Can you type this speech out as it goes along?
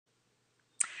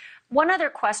One other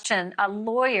question. A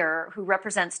lawyer who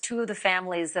represents two of the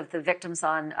families of the victims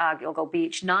on Gilgo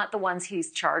Beach, not the ones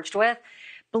he's charged with,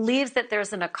 believes that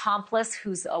there's an accomplice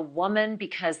who's a woman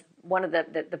because one of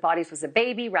the bodies was a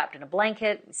baby wrapped in a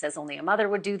blanket. He says only a mother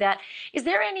would do that. Is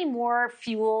there any more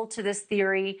fuel to this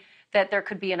theory that there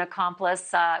could be an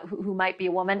accomplice who might be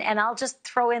a woman? And I'll just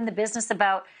throw in the business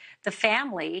about the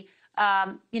family.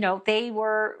 They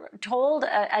were told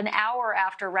an hour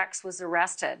after Rex was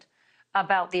arrested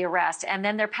about the arrest, and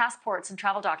then their passports and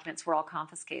travel documents were all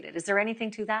confiscated. Is there anything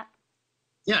to that?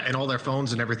 Yeah, and all their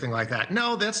phones and everything like that.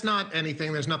 No, that's not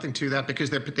anything. There's nothing to that because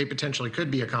they potentially could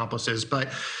be accomplices. But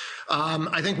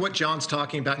I think what John's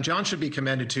talking about, and John should be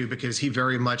commended too, because he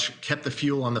very much kept the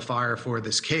fuel on the fire for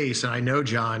this case. And I know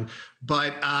John,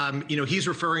 but he's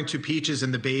referring to Peaches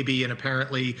and the baby, and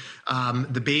apparently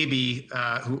the baby,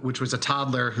 which was a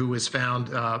toddler who was found,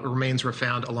 remains were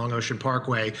found along Ocean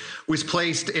Parkway, was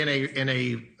placed in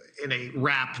a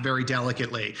wrap very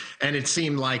delicately. And it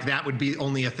seemed like that would be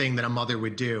only a thing that a mother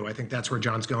would do. I think that's where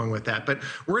John's going with that. But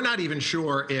we're not even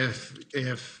sure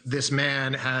if this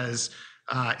man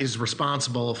is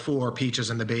responsible for Peaches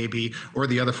and the baby or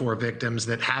the other four victims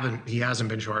that he hasn't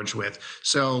been charged with.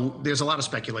 So there's a lot of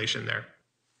speculation there.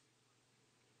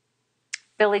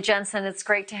 Billy Jensen, it's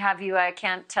great to have you. I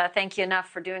can't thank you enough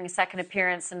for doing a second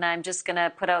appearance, and I'm just going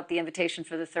to put out the invitation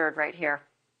for the third right here.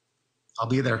 I'll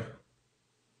be there.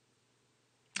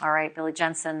 All right, Billy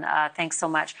Jensen, thanks so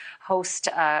much. Co-host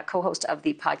of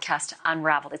the podcast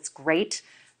Unraveled. It's great.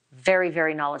 Very,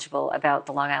 very knowledgeable about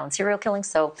the Long Island serial killing.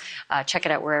 So check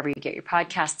it out wherever you get your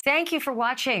podcasts. Thank you for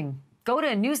watching. Go to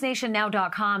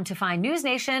newsnationnow.com to find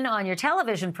NewsNation on your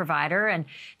television provider. And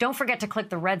don't forget to click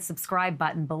the red subscribe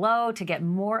button below to get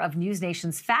more of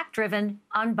NewsNation's fact-driven,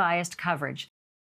 unbiased coverage.